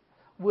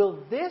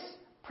 will this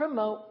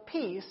promote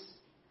peace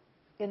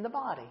in the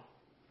body?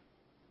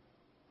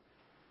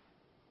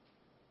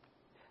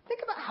 Think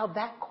about how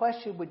that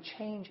question would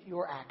change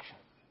your actions.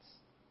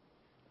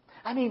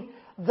 I mean,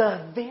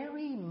 the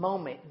very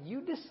moment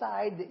you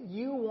decide that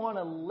you want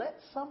to let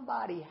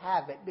somebody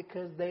have it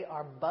because they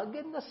are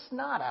bugging the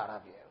snot out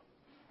of you,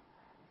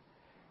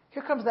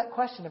 here comes that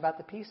question about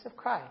the peace of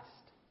Christ.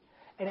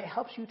 And it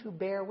helps you to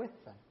bear with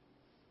them.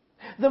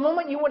 The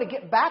moment you want to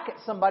get back at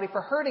somebody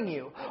for hurting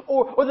you,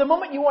 or the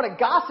moment you want to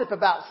gossip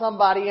about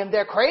somebody and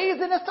their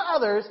craziness to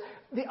others,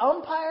 the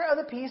umpire of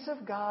the peace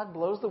of God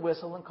blows the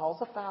whistle and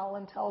calls a foul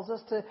and tells us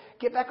to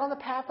get back on the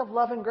path of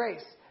love and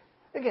grace.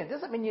 Again, it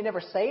doesn't mean you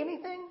never say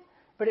anything,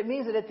 but it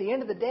means that at the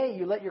end of the day,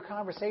 you let your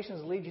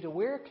conversations lead you to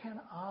where can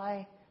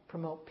I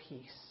promote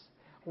peace?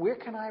 Where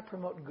can I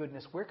promote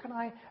goodness? Where can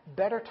I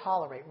better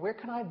tolerate? Where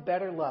can I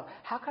better love?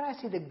 How can I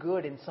see the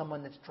good in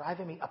someone that's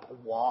driving me up a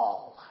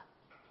wall?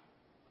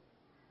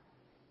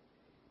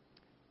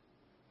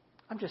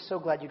 I'm just so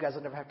glad you guys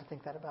will never have to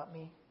think that about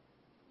me.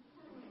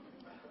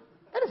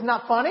 That is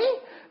not funny.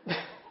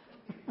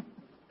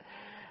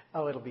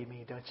 Oh, it'll be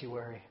me, don't you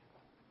worry.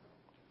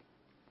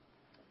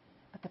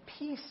 But the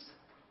peace,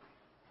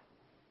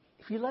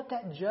 if you let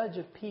that judge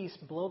of peace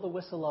blow the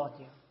whistle on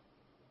you,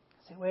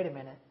 say, wait a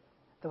minute.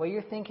 The way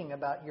you're thinking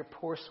about your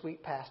poor,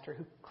 sweet pastor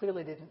who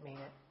clearly didn't mean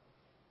it,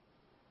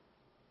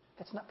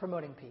 that's not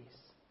promoting peace.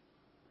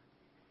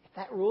 If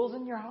that rules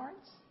in your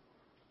hearts,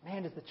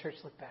 man, does the church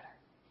look better.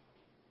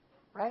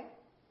 Right?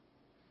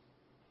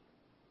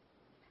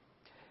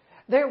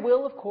 There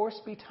will, of course,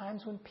 be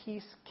times when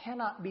peace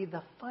cannot be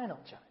the final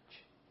judge.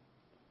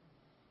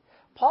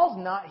 Paul's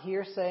not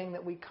here saying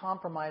that we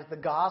compromise the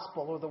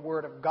gospel or the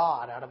word of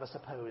God out of a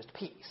supposed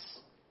peace.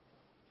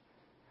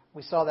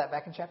 We saw that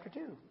back in chapter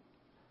 2.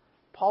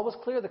 Paul was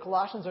clear the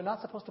Colossians are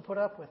not supposed to put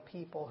up with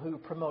people who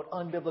promote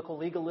unbiblical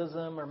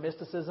legalism or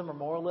mysticism or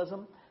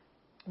moralism.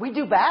 We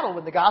do battle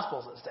when the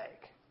gospel is at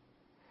stake.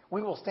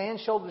 We will stand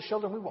shoulder to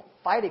shoulder and we will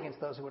fight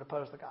against those who would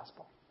oppose the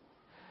gospel.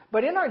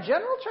 But in our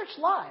general church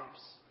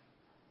lives,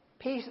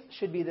 peace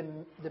should be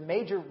the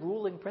major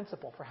ruling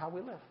principle for how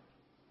we live.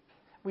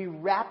 We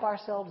wrap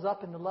ourselves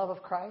up in the love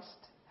of Christ.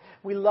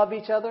 We love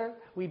each other.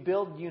 We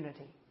build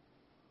unity.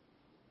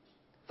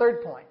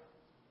 Third point.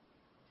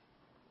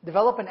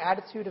 Develop an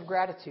attitude of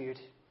gratitude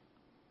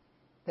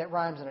that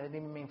rhymes, and I didn't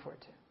even mean for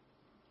it to.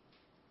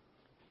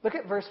 Look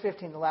at verse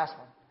 15, the last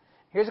one.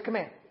 Here's a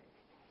command.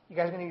 You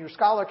guys are going to need your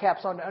scholar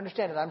caps on to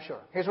understand it, I'm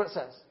sure. Here's what it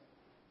says.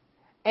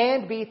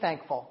 And be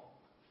thankful.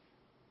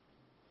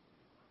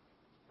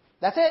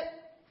 That's it.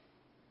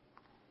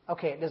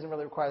 Okay, it doesn't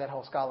really require that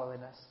whole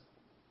scholarliness.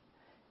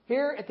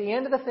 Here, at the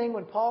end of the thing,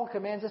 when Paul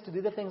commands us to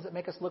do the things that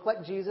make us look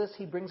like Jesus,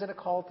 he brings in a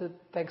call to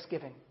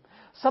thanksgiving.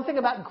 Something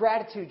about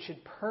gratitude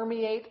should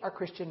permeate our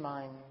Christian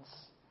minds.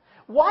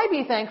 Why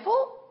be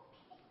thankful?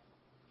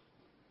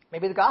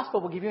 Maybe the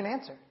gospel will give you an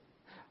answer.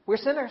 We're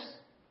sinners.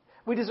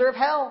 We deserve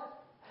hell.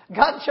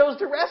 God chose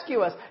to rescue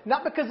us,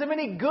 not because of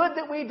any good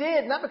that we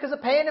did, not because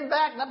of paying Him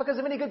back, not because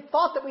of any good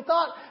thought that we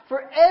thought.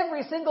 For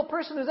every single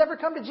person who's ever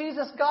come to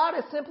Jesus, God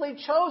has simply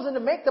chosen to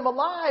make them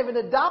alive and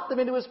adopt them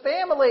into His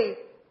family.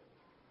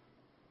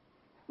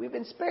 We've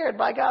been spared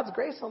by God's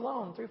grace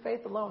alone, through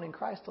faith alone, in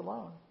Christ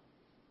alone,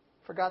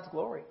 for God's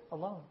glory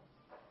alone.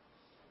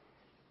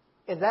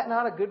 Is that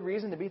not a good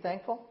reason to be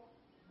thankful?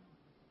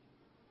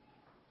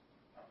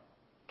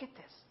 Get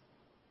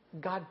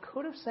this. God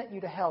could have sent you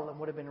to hell and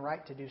would have been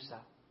right to do so.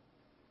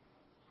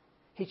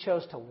 He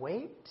chose to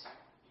wait,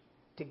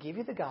 to give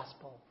you the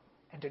gospel,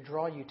 and to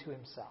draw you to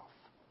Himself.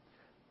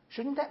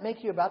 Shouldn't that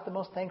make you about the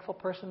most thankful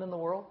person in the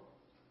world?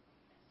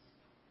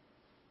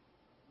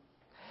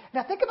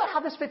 Now think about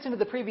how this fits into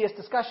the previous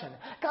discussion.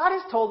 God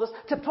has told us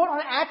to put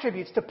on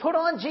attributes, to put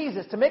on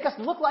Jesus, to make us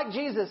look like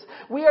Jesus.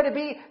 We are to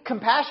be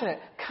compassionate,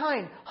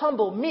 kind,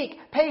 humble, meek,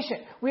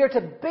 patient. We are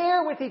to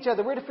bear with each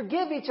other. We're to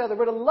forgive each other.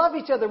 We're to love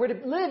each other. We're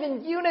to live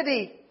in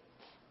unity.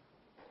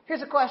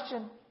 Here's a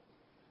question.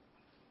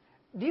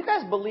 Do you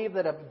guys believe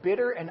that a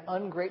bitter and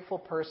ungrateful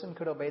person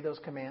could obey those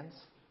commands?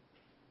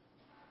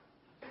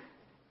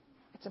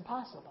 It's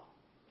impossible.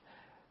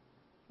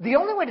 The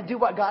only way to do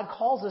what God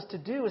calls us to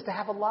do is to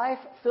have a life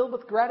filled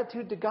with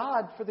gratitude to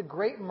God for the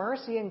great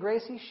mercy and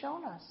grace He's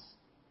shown us.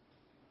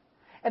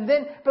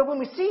 But when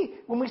we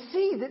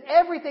see that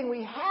everything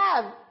we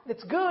have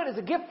that's good is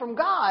a gift from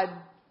God,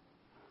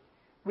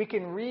 we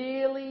can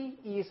really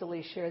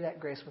easily share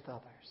that grace with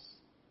others.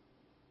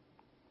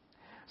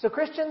 So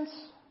Christians,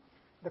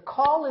 the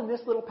call in this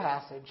little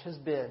passage has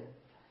been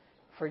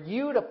for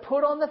you to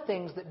put on the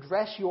things that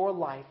dress your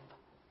life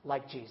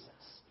like Jesus.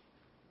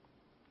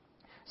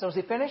 So as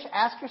we finish,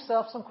 ask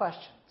yourself some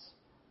questions.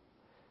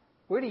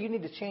 Where do you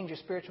need to change your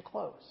spiritual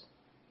clothes?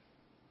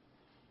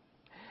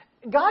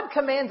 God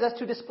commands us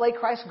to display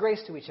Christ's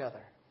grace to each other.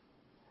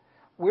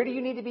 Where do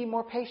you need to be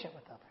more patient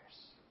with others?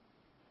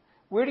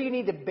 Where do you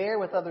need to bear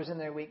with others in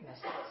their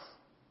weaknesses?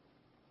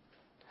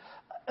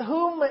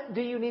 Whom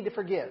do you need to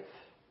forgive?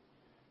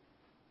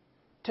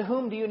 To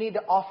whom do you need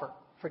to offer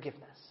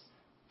forgiveness?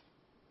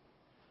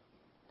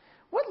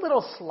 What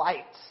little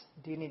slights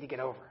do you need to get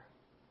over?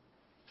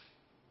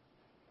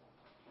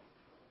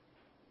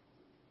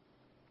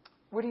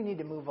 Where do you need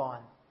to move on?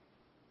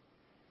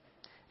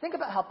 Think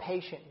about how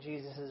patient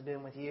Jesus has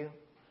been with you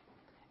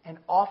and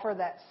offer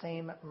that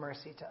same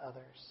mercy to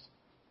others.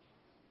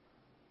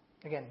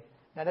 Again,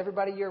 not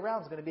everybody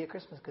year-round is going to be a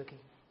Christmas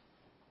cookie.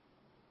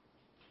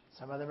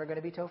 Some of them are going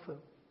to be tofu.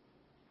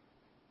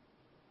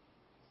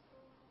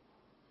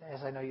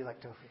 As I know you like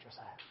tofu,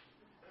 Josiah.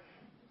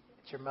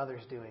 It's your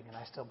mother's doing, and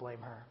I still blame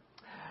her.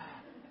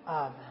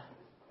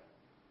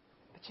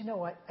 But you know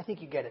what? I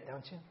think you get it,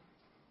 don't you?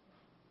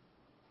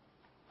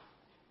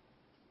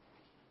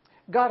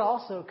 God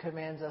also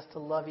commands us to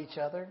love each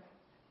other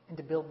and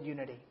to build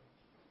unity.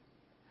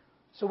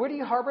 So where do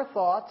you harbor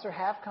thoughts or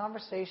have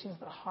conversations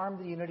that harm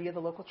the unity of the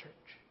local church?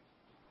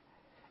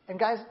 And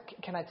guys,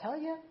 can I tell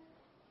you?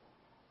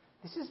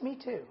 This is me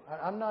too.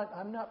 I'm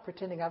not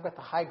pretending I've got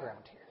the high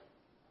ground here.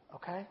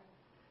 Okay?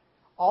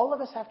 All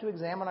of us have to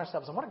examine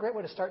ourselves. And what a great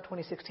way to start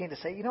 2016 to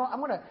say, you know, I'm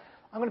going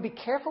to be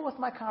careful with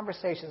my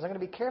conversations. I'm going to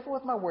be careful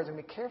with my words. I'm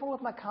going to be careful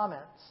with my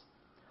comments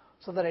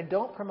so that I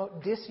don't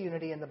promote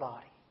disunity in the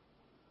body.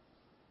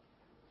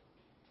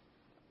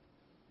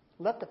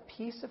 Let the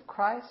peace of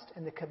Christ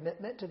and the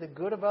commitment to the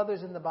good of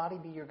others in the body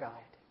be your guide.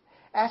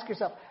 Ask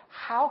yourself,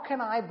 how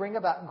can I bring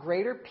about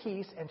greater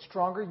peace and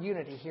stronger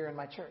unity here in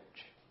my church?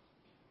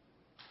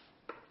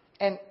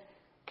 And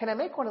can I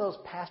make one of those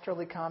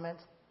pastorally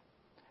comments?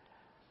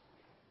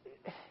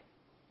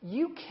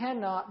 You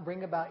cannot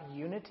bring about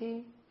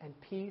unity and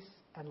peace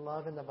and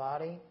love in the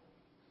body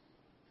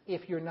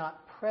if you're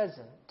not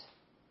present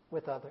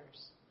with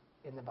others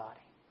in the body.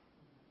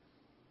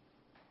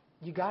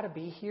 You got to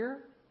be here,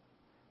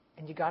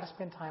 and you got to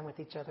spend time with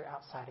each other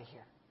outside of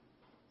here.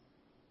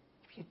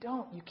 If you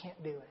don't, you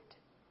can't do it.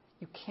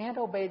 You can't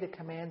obey the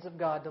commands of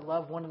God to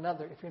love one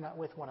another if you're not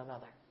with one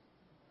another.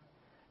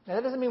 Now,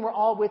 that doesn't mean we're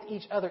all with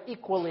each other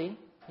equally.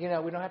 We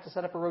don't have to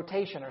set up a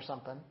rotation or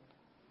something.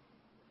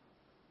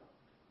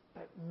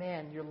 But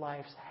man, your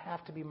lives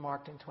have to be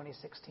marked in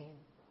 2016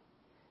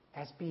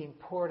 as being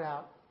poured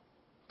out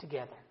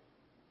together.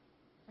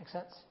 Make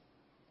sense?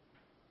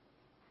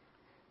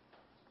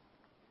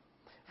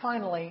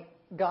 Finally,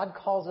 God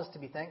calls us to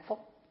be thankful.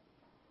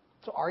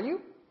 So are you?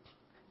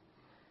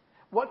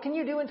 What can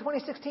you do in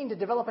 2016 to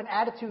develop an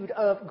attitude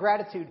of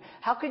gratitude?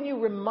 How can you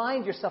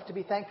remind yourself to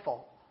be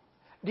thankful?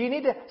 Do you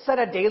need to set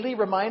a daily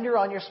reminder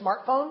on your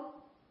smartphone?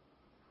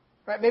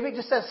 Right? Maybe it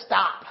just says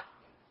stop.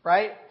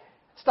 Right?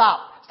 Stop.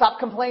 Stop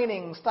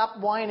complaining. Stop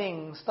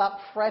whining. Stop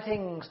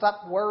fretting.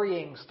 Stop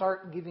worrying.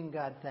 Start giving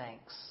God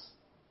thanks.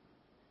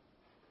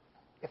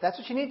 If that's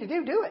what you need to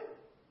do, do it.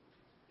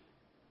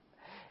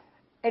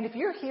 And if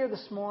you're here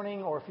this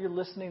morning, or if you're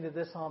listening to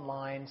this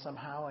online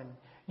somehow, and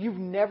you've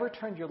never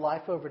turned your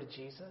life over to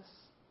Jesus,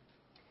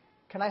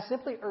 can I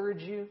simply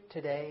urge you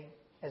today,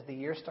 as the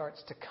year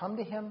starts, to come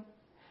to Him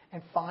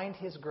and find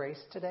His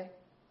grace today?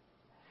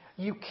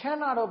 You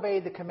cannot obey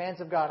the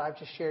commands of God I've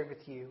just shared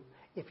with you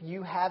if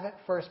you haven't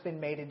first been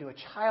made into a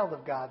child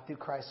of God through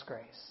Christ's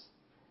grace.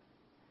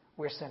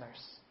 We're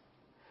sinners.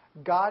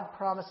 God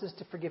promises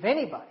to forgive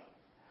anybody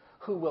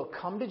who will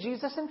come to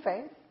Jesus in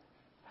faith,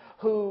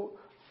 who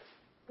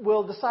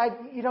will decide,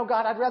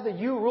 God, I'd rather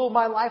you rule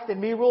my life than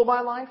me rule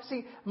my life.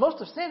 See,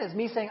 most of sin is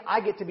me saying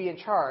I get to be in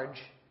charge.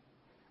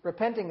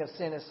 Repenting of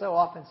sin is so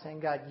often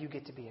saying, God, you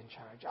get to be in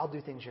charge. I'll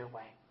do things your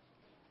way.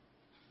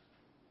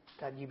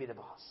 God, you be the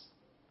boss.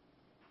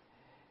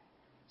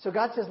 So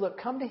God says, look,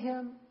 come to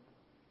Him.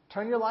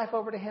 Turn your life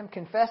over to Him.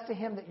 Confess to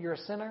Him that you're a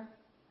sinner.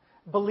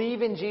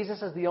 Believe in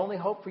Jesus as the only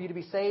hope for you to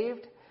be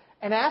saved.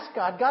 And ask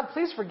God, God,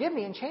 please forgive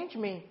me and change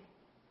me.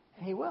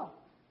 And He will.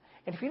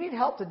 And if you need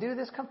help to do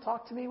this, come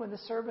talk to me when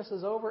this service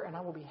is over, and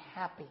I will be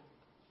happy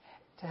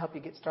to help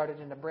you get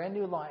started in a brand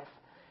new life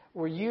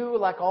where you,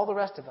 like all the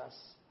rest of us,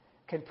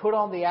 can put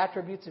on the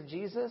attributes of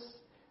Jesus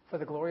for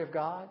the glory of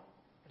God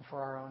and for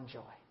our own joy.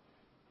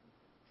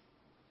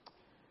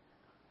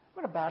 I'm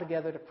going to bow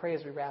together to pray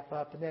as we wrap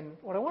up. And then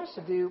what I want us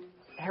to do,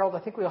 Harold, I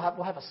think we'll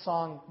have a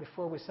song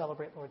before we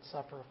celebrate Lord's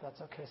Supper, if that's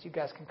okay. So you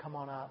guys can come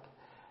on up.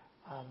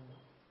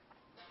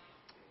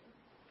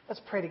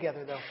 Let's pray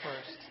together, though,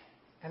 first,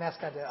 and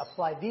ask God to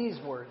apply these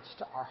words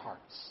to our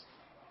hearts.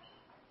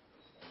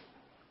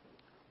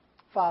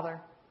 Father,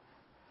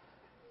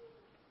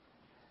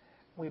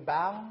 we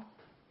bow,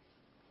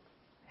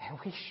 and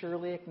we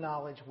surely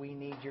acknowledge we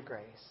need your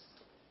grace.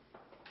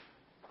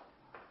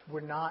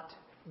 We're not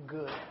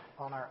good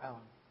on our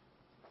own.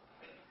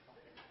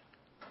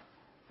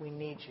 We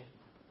need you.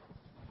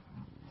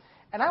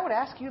 And I would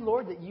ask you,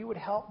 Lord, that you would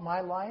help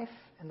my life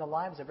and the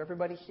lives of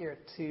everybody here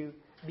to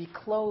be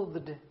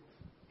clothed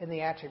in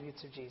the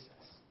attributes of Jesus.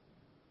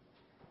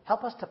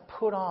 Help us to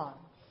put on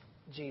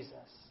Jesus.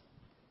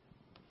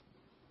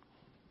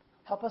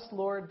 Help us,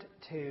 Lord,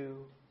 to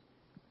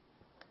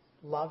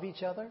love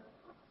each other.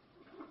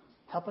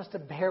 Help us to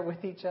bear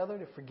with each other,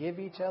 to forgive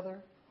each other,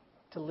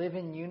 to live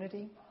in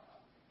unity,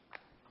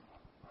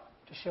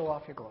 to show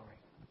off your glory.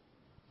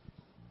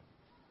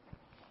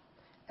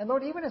 And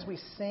Lord, even as we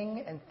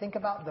sing and think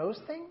about those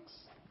things,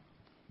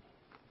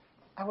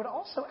 I would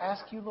also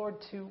ask you, Lord,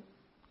 to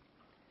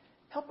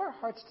help our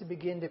hearts to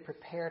begin to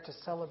prepare to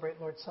celebrate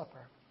Lord's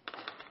Supper.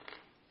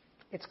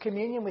 It's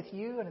communion with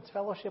you and it's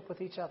fellowship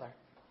with each other.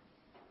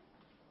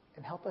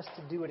 And help us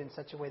to do it in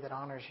such a way that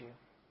honors you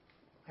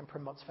and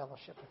promotes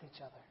fellowship with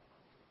each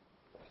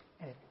other.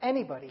 And if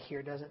anybody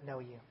here doesn't know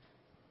you,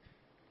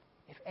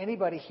 if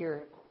anybody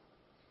here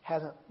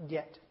hasn't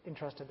yet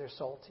entrusted their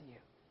soul to you,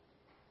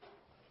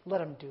 let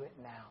them do it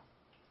now.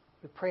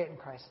 We pray it in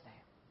Christ's name.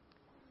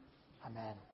 Amen.